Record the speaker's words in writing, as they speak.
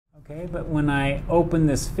Okay, but when I open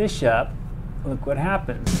this fish up, look what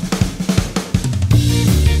happens.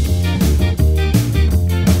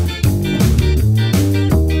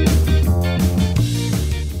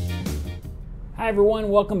 Hi everyone,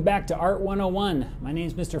 welcome back to Art 101. My name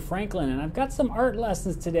is Mr. Franklin and I've got some art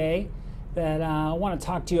lessons today that I want to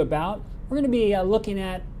talk to you about. We're going to be looking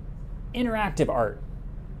at interactive art.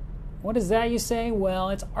 What is that, you say? Well,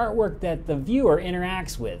 it's artwork that the viewer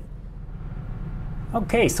interacts with.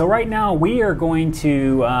 Okay, so right now we are going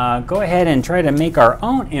to go ahead and try to make our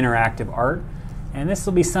own interactive art, and this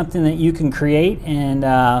will be something that you can create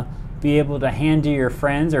and be able to hand to your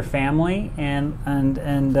friends or family and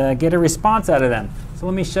get a response out of them. So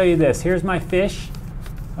let me show you this. Here's my fish.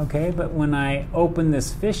 Okay, but when I open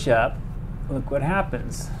this fish up, look what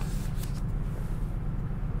happens.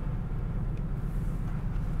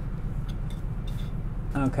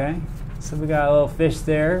 Okay, so we got a little fish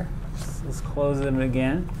there. Let's close him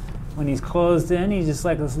again. When he's closed in, he's just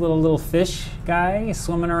like this little fish guy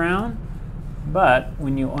swimming around. But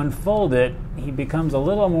when you unfold it, he becomes a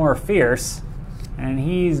little more fierce, and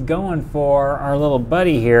he's going for our little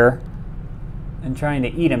buddy here and trying to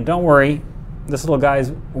eat him. Don't worry, this little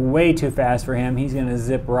guy's way too fast for him. He's going to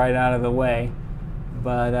zip right out of the way.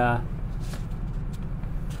 But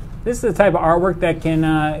this is the type of artwork that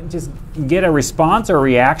can just get a response or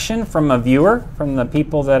reaction from a viewer, from the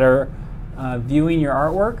people that are viewing your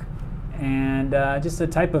artwork, and just a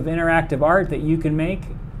type of interactive art that you can make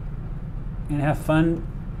and have fun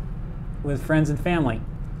with friends and family.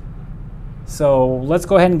 So let's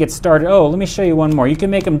go ahead and get started. Oh, let me show you one more. You can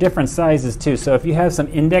make them different sizes too. So if you have some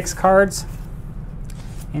index cards,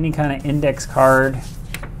 any kind of index card,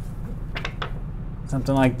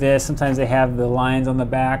 something like this. Sometimes they have the lines on the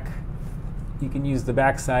back. You can use the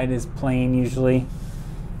back side as plain usually.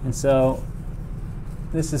 And so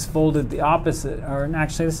this is folded the opposite, or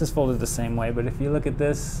actually this is folded the same way, but if you look at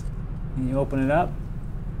this and you open it up,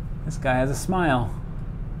 this guy has a smile.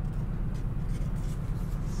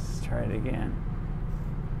 Let's try it again.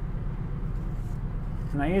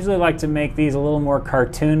 And I usually like to make these a little more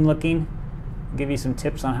cartoon looking. I'll give you some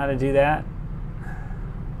tips on how to do that.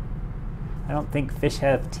 I don't think fish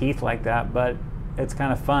have teeth like that, but it's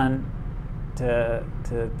kind of fun to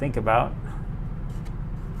think about.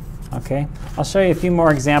 Okay, I'll show you a few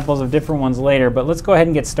more examples of different ones later, but let's go ahead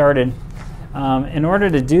and get started. In order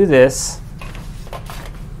to do this,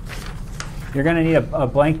 you're going to need a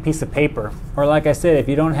blank piece of paper. Or like I said, if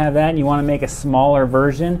you don't have that and you want to make a smaller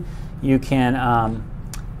version, you can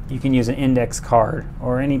use an index card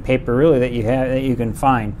or any paper really that you have that you can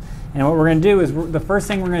find. And what we're going to do is, the first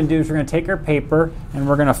thing we're going to do is we're going to take our paper and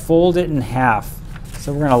we're going to fold it in half.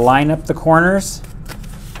 So we're going to line up the corners.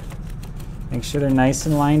 Make sure they're nice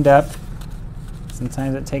and lined up.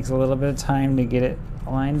 Sometimes it takes a little bit of time to get it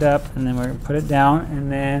lined up, and then we're going to put it down,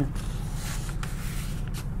 and then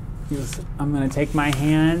I'm going to take my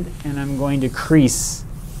hand and I'm going to crease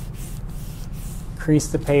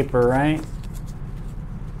the paper, right?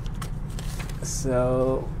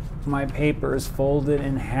 So my paper is folded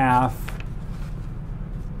in half.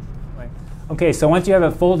 Okay, so once you have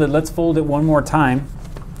it folded, let's fold it one more time.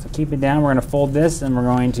 So keep it down. We're going to fold this, and we're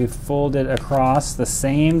going to fold it across the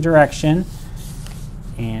same direction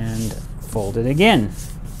and fold it again.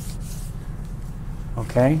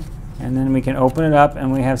 Okay, and then we can open it up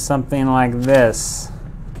and we have something like this.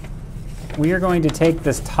 We are going to take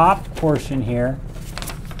this top portion here.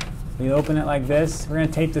 We open it like this. We're going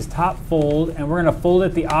to take this top fold and we're going to fold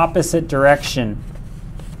it the opposite direction.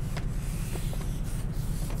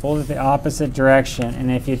 Fold it the opposite direction. And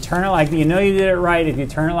if you turn it like, you know you did it right if you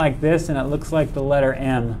turn it like this and it looks like the letter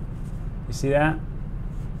M. You see that?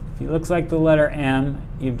 If it looks like the letter M,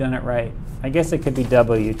 you've done it right. I guess it could be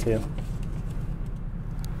W too.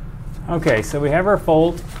 Okay, so we have our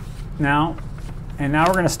fold now, and now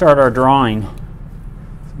we're going to start our drawing. So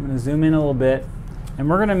I'm going to zoom in a little bit, and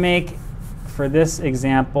we're going to make, for this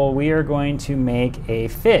example, we are going to make a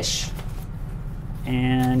fish.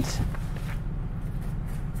 And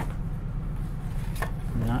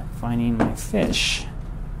I'm not finding my fish.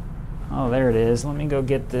 Oh, there it is. Let me go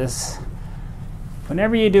get this.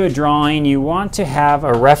 Whenever you do a drawing, you want to have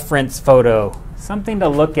a reference photo, something to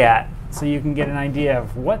look at, so you can get an idea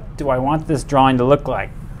of what do I want this drawing to look like.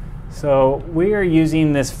 So we are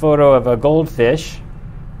using this photo of a goldfish,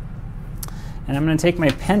 and I'm going to take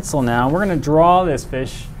my pencil now. We're going to draw this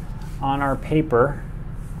fish on our paper.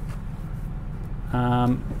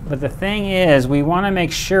 But the thing is, we want to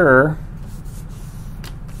make sure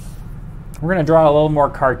we're going to draw a little more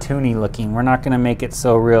cartoony looking. We're not going to make it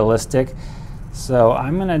so realistic. So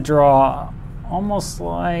I'm going to draw almost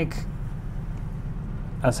like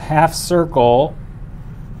a half circle,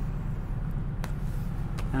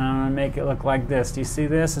 and I'm going to make it look like this. Do you see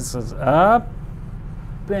this? It says up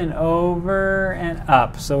and over and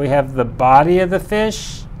up. So we have the body of the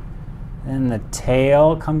fish, and the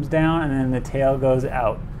tail comes down, and then the tail goes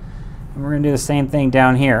out. And we're going to do the same thing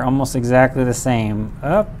down here, almost exactly the same.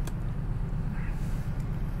 Up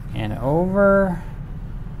and over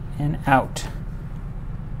and out.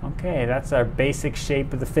 Okay, that's our basic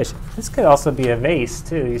shape of the fish. This could also be a vase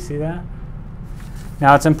too, you see that?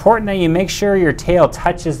 Now it's important that you make sure your tail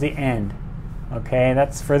touches the end. Okay,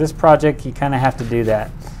 that's for this project, you kind of have to do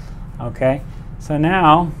that. Okay, so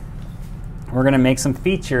now we're going to make some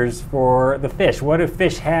features for the fish. What do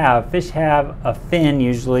fish have? Fish have a fin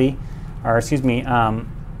usually, or excuse me, yeah,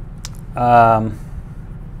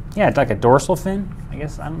 it's like a dorsal fin. I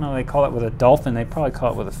guess, I don't know, they call it with a dolphin. They probably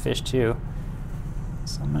call it with a fish too.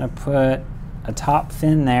 So I'm going to put a top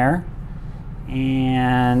fin there,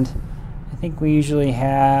 and I think we usually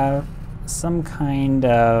have some kind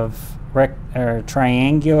of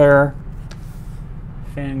triangular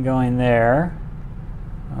fin going there.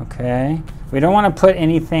 Okay. We don't want to put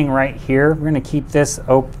anything right here. We're going to keep this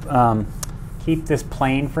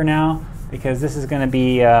plain for now, because this is going to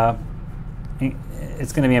be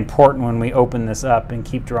it's going to be important when we open this up and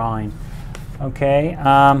keep drawing. Okay.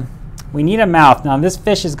 We need a mouth. Now this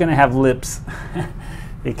fish is going to have lips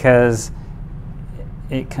because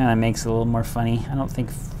it kind of makes it a little more funny. I don't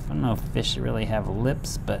know if fish really have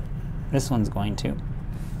lips, but this one's going to.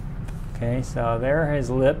 Okay, so there are his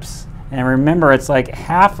lips. And remember, it's like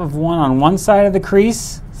half of one on one side of the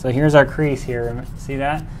crease. So here's our crease here. See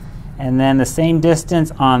that? And then the same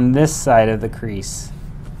distance on this side of the crease.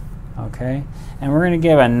 Okay? And we're going to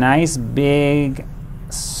give a nice big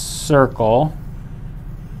circle.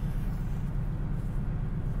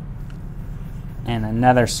 And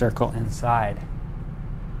another circle inside.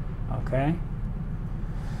 Okay?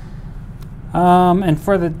 And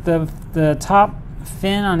for the top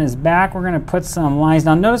fin on his back, we're going to put some lines.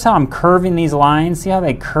 Now notice how I'm curving these lines. See how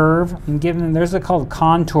they curve? I'm giving them, there's called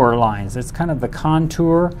contour lines. It's kind of the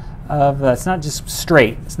contour of, it's not just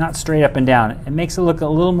straight. It's not straight up and down. It makes it look a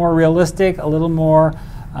little more realistic, a little more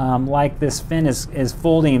like this fin is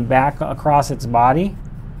folding back across its body.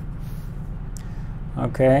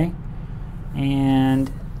 Okay.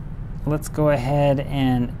 And let's go ahead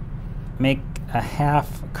and make a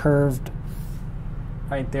half curved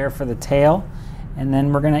right there for the tail. And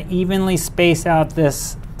then we're going to evenly space out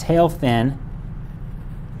this tail fin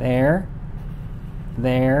there,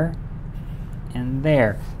 there, and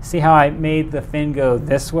there. See how I made the fin go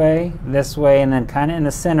this way, and then kind of in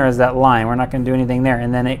the center is that line. We're not going to do anything there.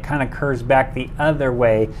 And then it kind of curves back the other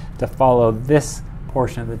way to follow this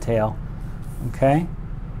portion of the tail. Okay?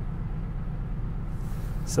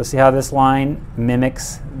 So see how this line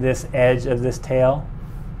mimics this edge of this tail?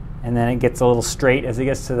 And then it gets a little straight as it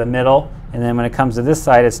gets to the middle. And then when it comes to this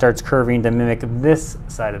side, it starts curving to mimic this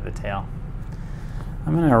side of the tail.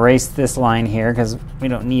 I'm going to erase this line here because we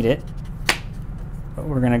don't need it. But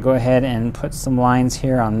we're going to go ahead and put some lines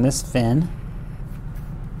here on this fin.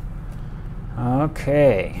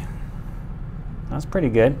 Okay. That's pretty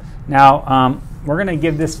good. Now, we're going to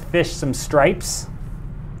give this fish some stripes.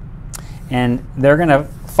 And they're going to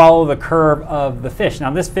follow the curve of the fish. Now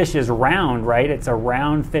this fish is round, right? It's a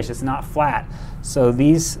round fish. It's not flat. So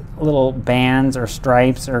these little bands or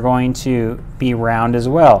stripes are going to be round as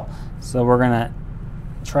well. So we're going to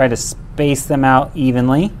try to space them out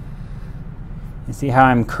evenly. You see how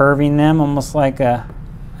I'm curving them almost like a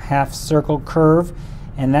half circle curve?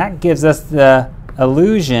 And that gives us the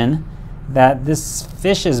illusion that this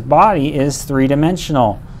fish's body is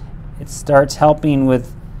three-dimensional. It starts helping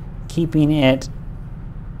with keeping it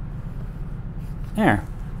there.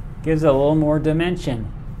 Gives it a little more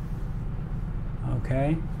dimension.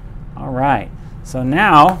 Okay? All right. So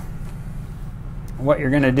now what you're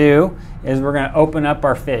going to do is we're going to open up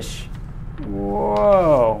our fish.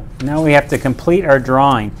 Whoa. Now we have to complete our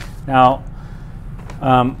drawing. Now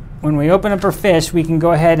when we open up our fish, we can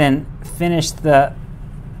go ahead and finish the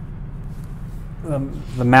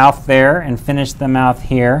mouth there and finish the mouth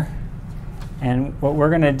here. And what we're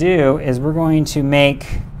going to do is we're going to make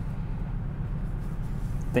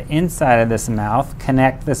the inside of this mouth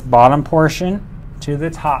connect this bottom portion to the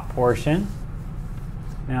top portion.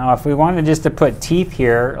 Now if we wanted just to put teeth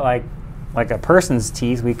here like a person's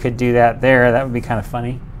teeth, we could do that there. That would be kind of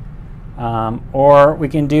funny. Or we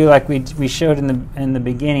can do like we showed in the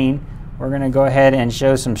beginning. We're going to go ahead and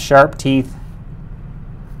show some sharp teeth.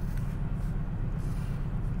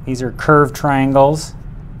 These are curved triangles.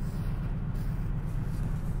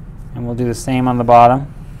 And we'll do the same on the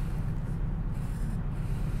bottom.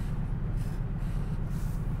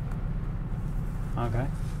 Okay.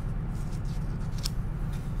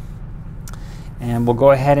 And we'll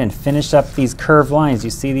go ahead and finish up these curved lines.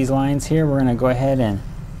 You see these lines here? We're going to go ahead and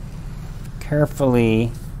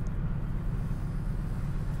carefully,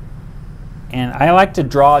 and I like to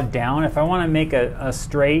draw it down. If I want to make a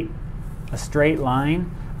straight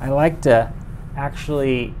line, I like to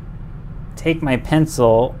actually take my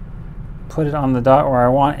pencil, put it on the dot where I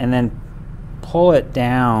want, and then pull it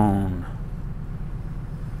down.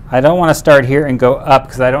 I don't want to start here and go up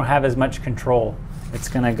because I don't have as much control. It's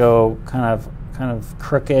going to go kind of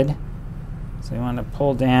crooked. So you want to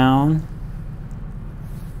pull down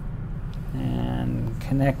and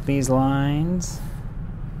connect these lines.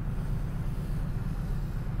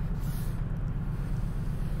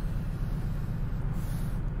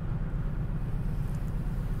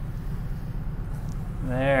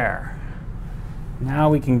 There. Now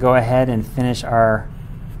we can go ahead and finish our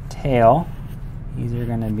tail. These are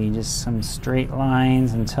going to be just some straight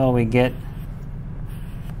lines until we get,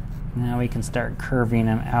 now we can start curving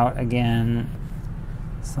them out again,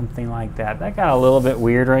 something like that. That got a little bit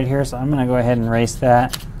weird right here, so I'm going to go ahead and erase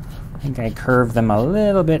that. I think I curved them a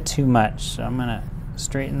little bit too much, so I'm going to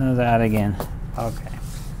straighten those out again. Okay,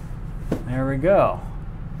 there we go.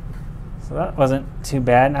 So that wasn't too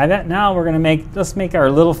bad. Now we're going to let's make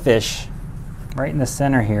our little fish right in the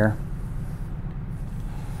center here.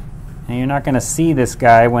 And you're not going to see this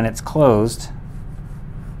guy when it's closed,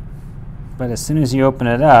 but as soon as you open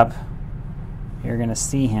it up, you're going to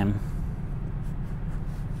see him.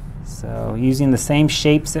 So using the same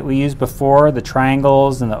shapes that we used before, the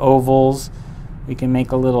triangles and the ovals, we can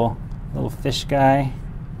make a little fish guy.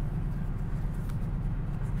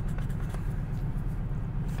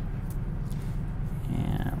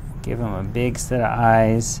 And give him a big set of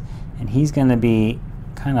eyes, and he's going to be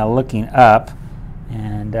kind of looking up,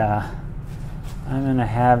 and I'm going to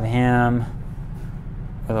have him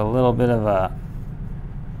with a little bit of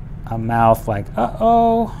a mouth like,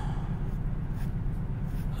 uh-oh,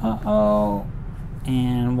 uh-oh,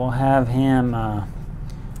 and we'll have him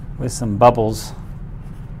with some bubbles.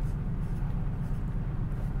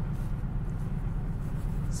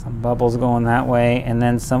 Some bubbles going that way, and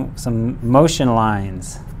then some motion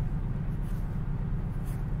lines.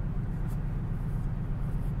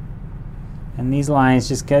 And these lines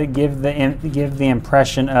just give the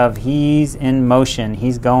impression of he's in motion.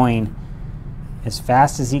 He's going as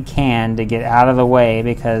fast as he can to get out of the way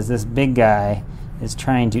because this big guy is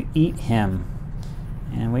trying to eat him.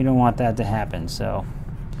 And we don't want that to happen. So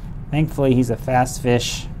thankfully he's a fast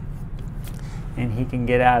fish and he can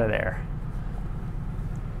get out of there.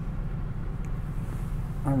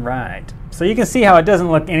 All right. So you can see how it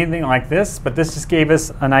doesn't look anything like this, but this just gave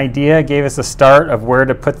us an idea, gave us a start of where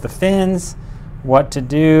to put the fins, what to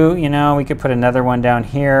do. You know, we could put another one down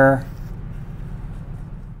here.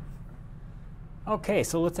 Okay,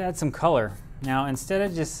 so let's add some color. Now, instead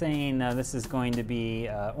of just saying this is going to be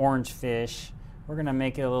orange fish, we're going to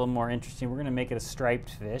make it a little more interesting. We're going to make it a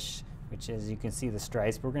striped fish, which is, you can see the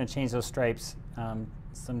stripes, but we're going to change those stripes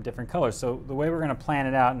some different colors. So the way we're going to plan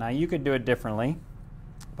it out, now you could do it differently,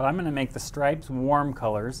 but I'm going to make the stripes warm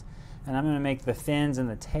colors, and I'm going to make the fins and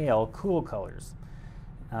the tail cool colors.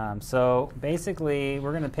 So basically,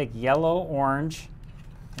 we're going to pick yellow, orange,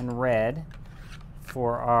 and red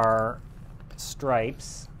for our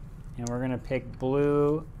stripes, and we're going to pick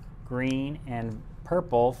blue, green, and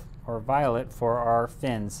purple or violet for our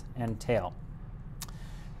fins and tail.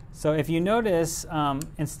 So if you notice,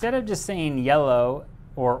 instead of just saying yellow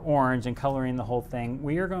or orange and coloring the whole thing,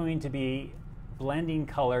 we are going to be blending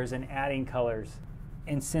colors and adding colors.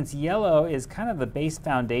 And since yellow is kind of the base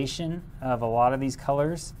foundation of a lot of these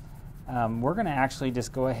colors, we're going to actually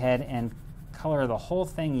just go ahead and color the whole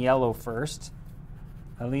thing yellow first,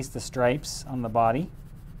 at least the stripes on the body.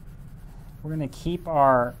 We're going to keep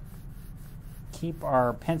our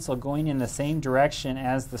pencil going in the same direction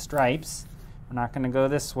as the stripes. We're not going to go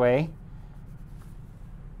this way.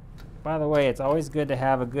 By the way, it's always good to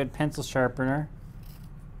have a good pencil sharpener.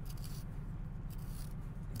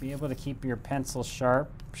 Be able to keep your pencil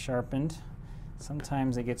sharpened.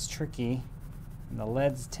 Sometimes it gets tricky and the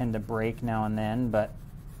leads tend to break now and then, but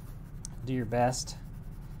do your best.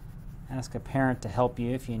 Ask a parent to help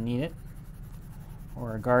you if you need it,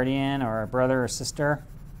 or a guardian or a brother or sister.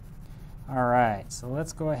 All right, so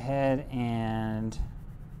let's go ahead and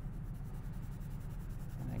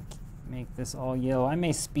make this all yellow. I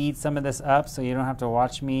may speed some of this up so you don't have to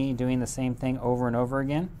watch me doing the same thing over and over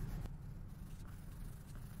again.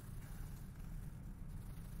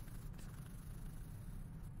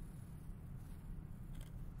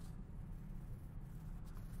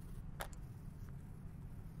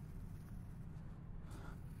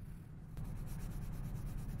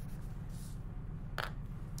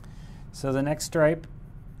 So the next stripe,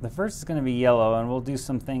 the first is going to be yellow, and we'll do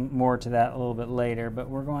something more to that a little bit later, but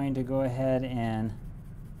we're going to go ahead and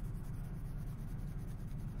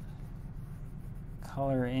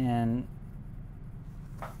color in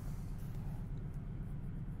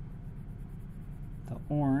the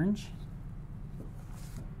orange.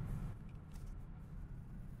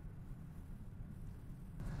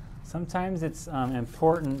 Sometimes it's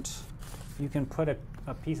important, you can put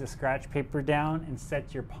a piece of scratch paper down and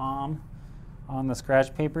set your palm on the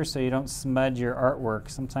scratch paper so you don't smudge your artwork.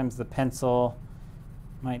 Sometimes the pencil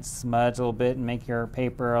might smudge a little bit and make your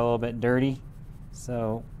paper a little bit dirty.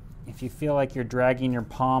 So if you feel like you're dragging your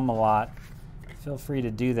palm a lot, feel free to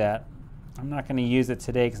do that. I'm not going to use it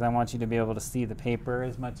today because I want you to be able to see the paper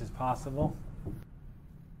as much as possible.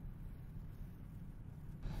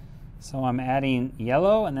 So I'm adding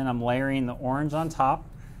yellow and then I'm layering the orange on top.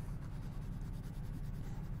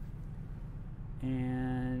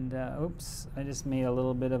 And oops, I just made a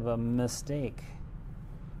little bit of a mistake.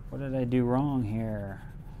 What did I do wrong here?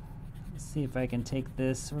 Let's see if I can take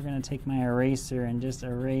this. We're going to take my eraser and just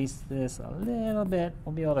erase this a little bit.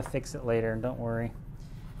 We'll be able to fix it later, don't worry.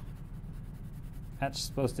 That's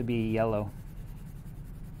supposed to be yellow.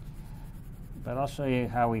 But I'll show you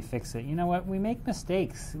how we fix it. You know what? We make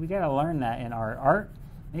mistakes. We got to learn that in our art.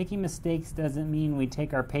 Making mistakes doesn't mean we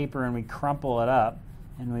take our paper and we crumple it up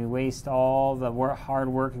and we waste all the hard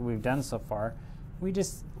work we've done so far. We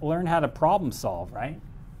just learn how to problem solve, right?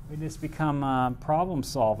 We just become problem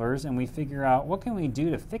solvers, and we figure out what can we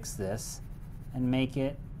do to fix this and make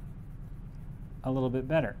it a little bit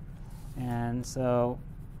better. And so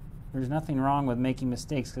there's nothing wrong with making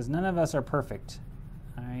mistakes because none of us are perfect,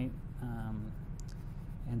 all right?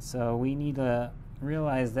 And so we need to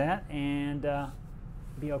realize that and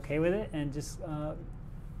be okay with it and just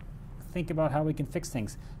think about how we can fix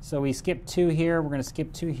things. So we skipped 2 here, we're going to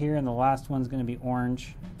skip 2 here, and the last one's going to be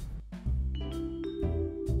orange.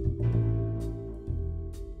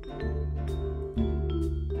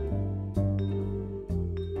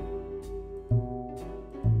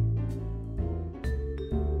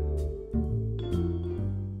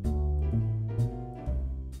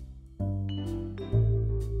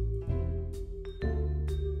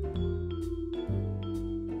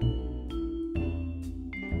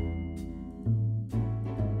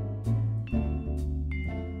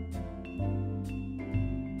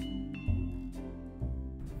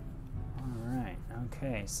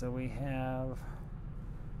 Okay, so we have,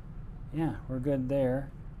 yeah, we're good there.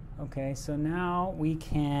 Okay, so now we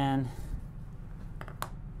can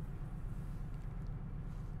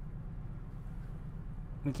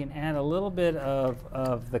add a little bit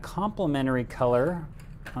of the complementary color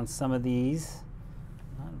on some of these.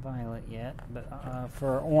 Not violet yet, but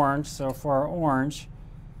for orange. So for our orange,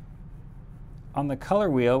 on the color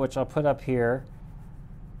wheel, which I'll put up here,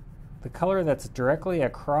 the color that's directly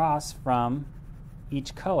across from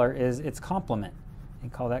each color is its complement. We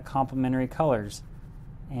call that complementary colors.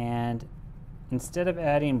 And instead of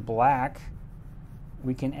adding black,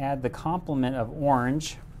 we can add the complement of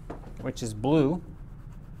orange, which is blue,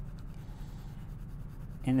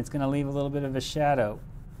 and it's going to leave a little bit of a shadow.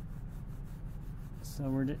 So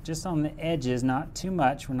we're just on the edges, not too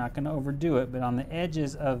much, we're not going to overdo it, but on the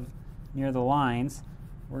edges of near the lines,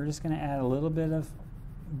 we're just going to add a little bit of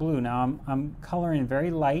blue. Now I'm coloring very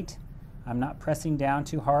light. I'm not pressing down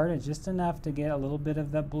too hard. It's just enough to get a little bit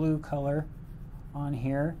of the blue color on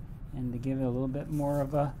here and to give it a little bit more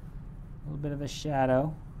of a little bit of a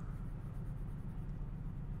shadow.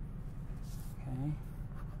 Okay.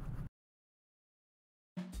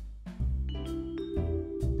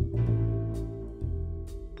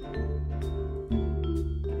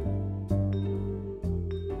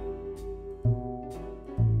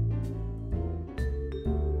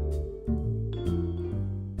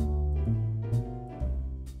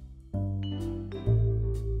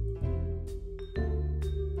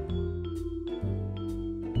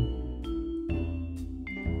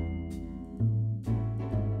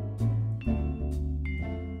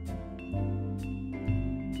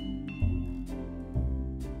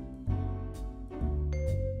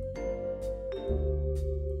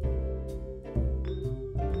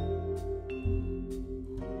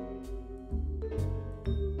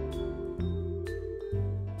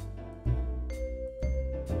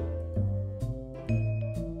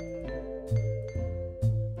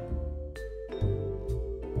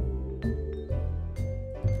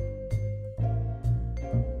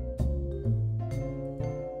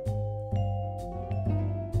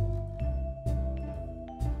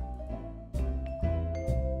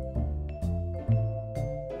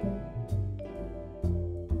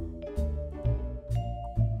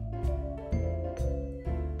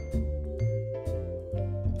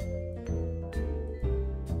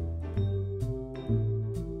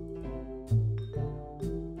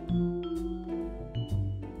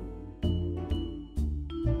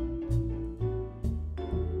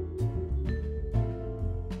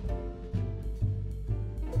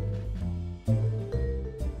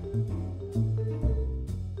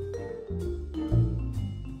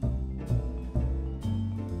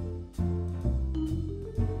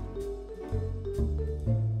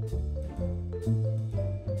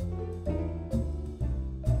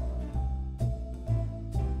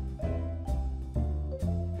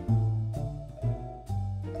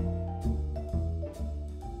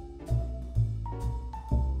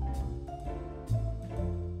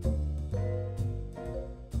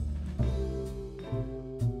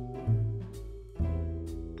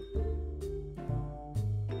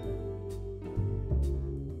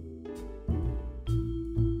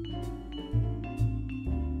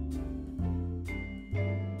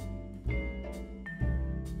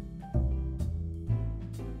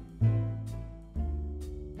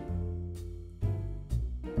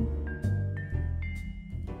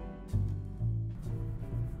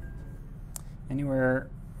 anywhere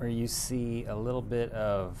where you see a little bit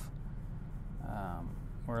of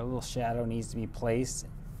where a little shadow needs to be placed,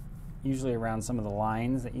 usually around some of the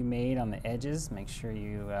lines that you made on the edges, make sure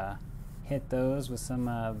you hit those with some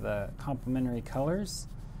of the complementary colors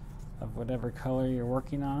of whatever color you're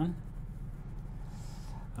working on.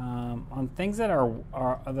 On things that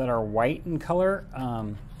are white in color,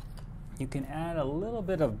 you can add a little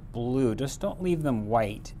bit of blue. Just don't leave them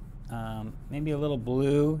white. Maybe a little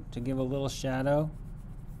blue to give a little shadow.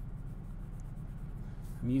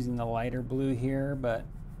 I'm using the lighter blue here,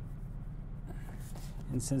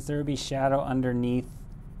 and since there would be shadow underneath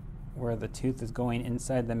where the tooth is going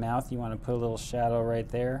inside the mouth, you want to put a little shadow right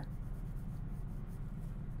there.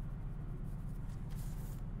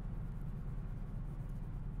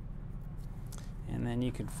 And then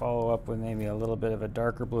you could follow up with maybe a little bit of a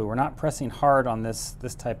darker blue. We're not pressing hard on this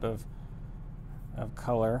type of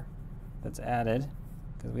color that's added,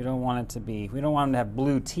 because we don't want them to have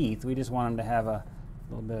blue teeth. We just want them to have a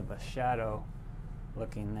little bit of a shadow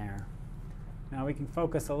looking there. Now we can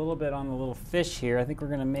focus a little bit on the little fish here. I think we're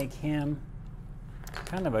going to make him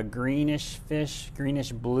kind of a greenish fish,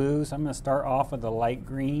 greenish blue. So I'm going to start off with a light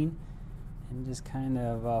green and just kind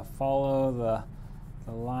of follow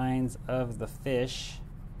the lines of the fish.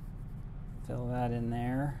 Fill that in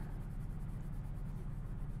there.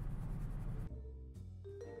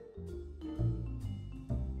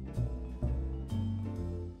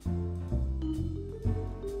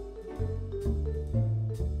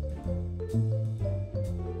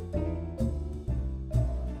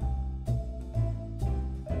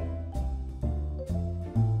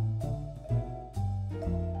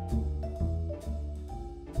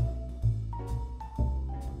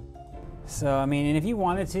 So, I mean, and if you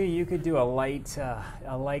wanted to, you could do a light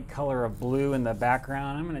color of blue in the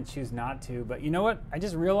background. I'm going to choose not to, but you know what? I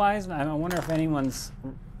just realized, and I wonder if anyone's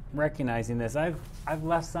recognizing this. I've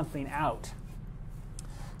left something out.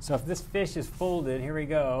 So if this fish is folded, here we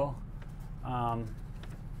go. I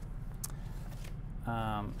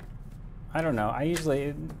don't know.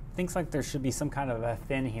 It thinks like there should be some kind of a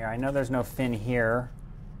fin here. I know there's no fin here.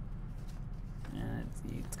 And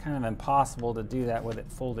it's kind of impossible to do that with it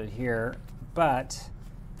folded here, but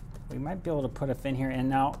we might be able to put a fin here. And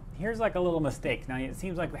now here's like a little mistake. Now it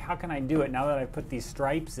seems like, how can I do it now that I put these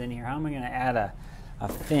stripes in here? How am I going to add a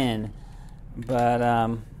fin? But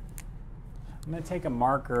I'm going to take a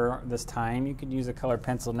marker this time. You could use a colored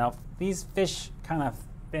pencil. Now these fish kind of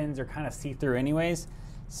fins are kind of see-through anyways,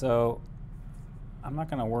 so I'm not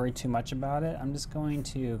going to worry too much about it. I'm just going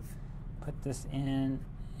to put this in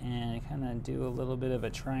and kind of do a little bit of a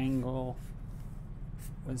triangle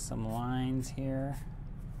with some lines here,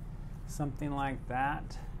 something like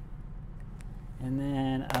that. And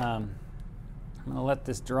then I'm going to let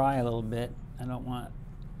this dry a little bit. I don't want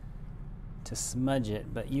to smudge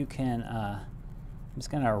it, but you can, I'm just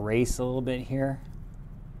going to erase a little bit here.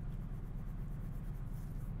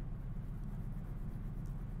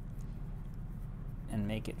 And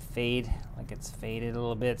make it fade, like it's faded a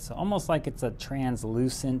little bit. So almost like it's a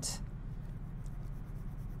translucent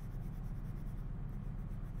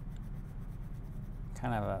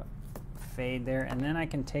kind of a fade there. And then I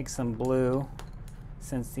can take some blue.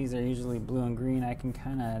 Since these are usually blue and green, I can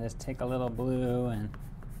kind of just take a little blue and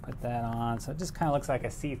put that on. So it just kind of looks like a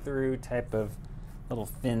see-through type of little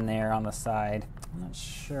fin there on the side. I'm not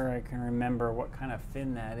sure I can remember what kind of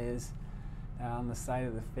fin that is on the side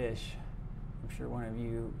of the fish. I'm sure one of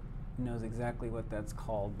you knows exactly what that's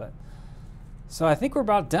called. But so I think we're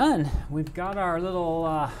about done. We've got our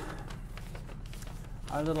little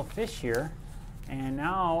fish here, and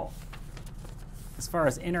now, as far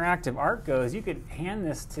as interactive art goes, you could hand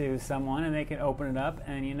this to someone and they can open it up,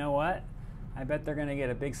 and you know what? I bet they're going to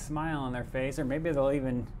get a big smile on their face, or maybe they'll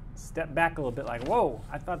even step back a little bit, like, "Whoa!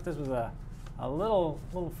 I thought this was a little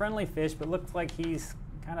friendly fish, but looks like he's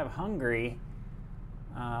kind of hungry."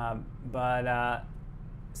 But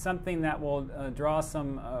something that will draw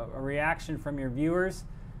a reaction from your viewers,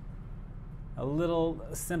 a little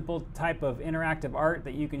simple type of interactive art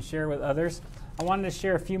that you can share with others. I wanted to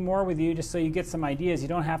share a few more with you just so you get some ideas. You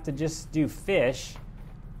don't have to just do fish,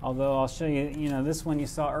 although I'll show you, this one you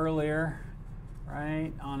saw earlier,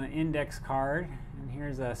 right, on an index card. And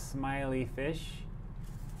here's a smiley fish.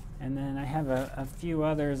 And then I have a few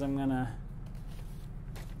others I'm going to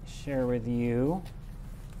share with you.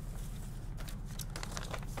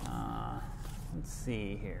 Let's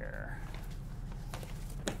see here.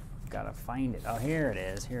 Gotta find it. Oh, here it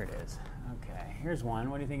is. Here it is. Okay, here's one.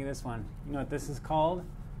 What do you think of this one? You know what this is called?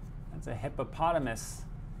 That's a hippopotamus.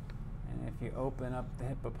 And if you open up the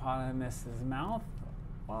hippopotamus's mouth,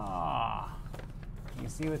 wow! You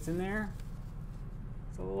see what's in there?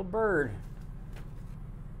 a little bird.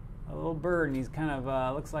 A little bird, and he's kind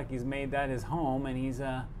of looks like he's made that his home, and he's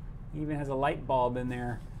he even has a light bulb in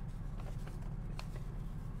there.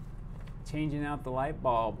 Changing out the light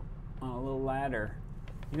bulb on a little ladder.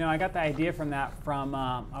 You know, I got the idea from that from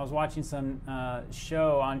I was watching some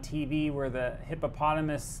show on TV where the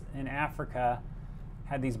hippopotamus in Africa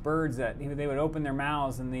had these birds that they would open their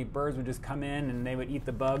mouths and the birds would just come in and they would eat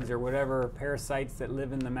the bugs or whatever parasites that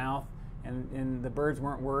live in the mouth, and the birds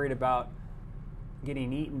weren't worried about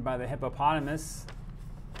getting eaten by the hippopotamus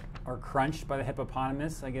or crunched by the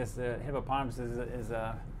hippopotamus. I guess the hippopotamus is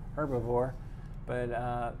a herbivore,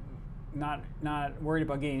 but not worried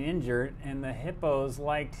about getting injured, and the hippos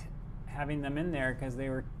liked having them in there because they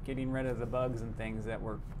were getting rid of the bugs and things that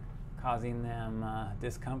were causing them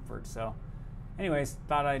discomfort. So anyways,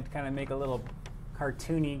 thought I'd kind of make a little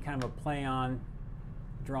cartoony kind of a play on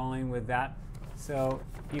drawing with that. So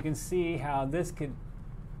you can see how this could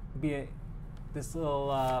be this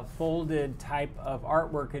little folded type of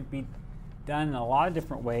artwork could be done in a lot of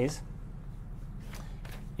different ways.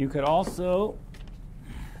 You could also,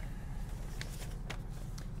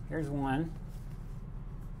 here's one.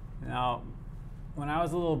 Now, when I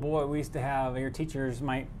was a little boy, we used to have,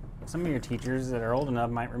 some of your teachers that are old enough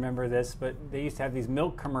might remember this, but they used to have these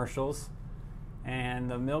milk commercials, and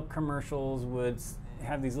the milk commercials would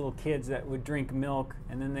have these little kids that would drink milk,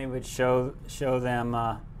 and then they would show them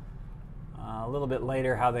a little bit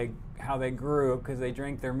later how they grew because they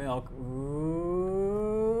drank their milk. Ooh.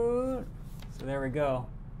 So there we go.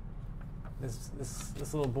 This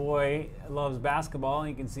little boy loves basketball, and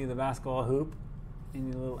you can see the basketball hoop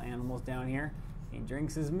and the little animals down here. He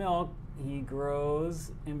drinks his milk, he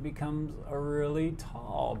grows and becomes a really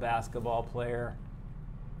tall basketball player.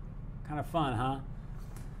 Kind of fun, huh?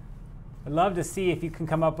 I'd love to see if you can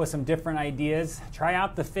come up with some different ideas. Try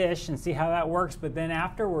out the fish and see how that works, but then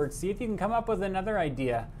afterwards, see if you can come up with another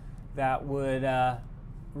idea that would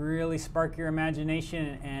really spark your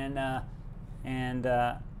imagination and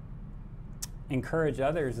encourage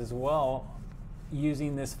others as well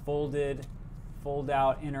using this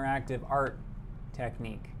fold-out interactive art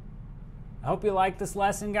technique. I hope you like this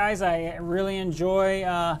lesson, guys. I really enjoy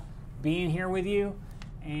being here with you,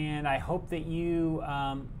 and I hope that you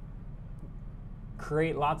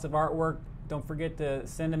create lots of artwork. Don't forget to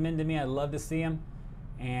send them in to me. I'd love to see them.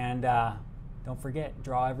 And don't forget,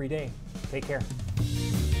 draw every day. Take care.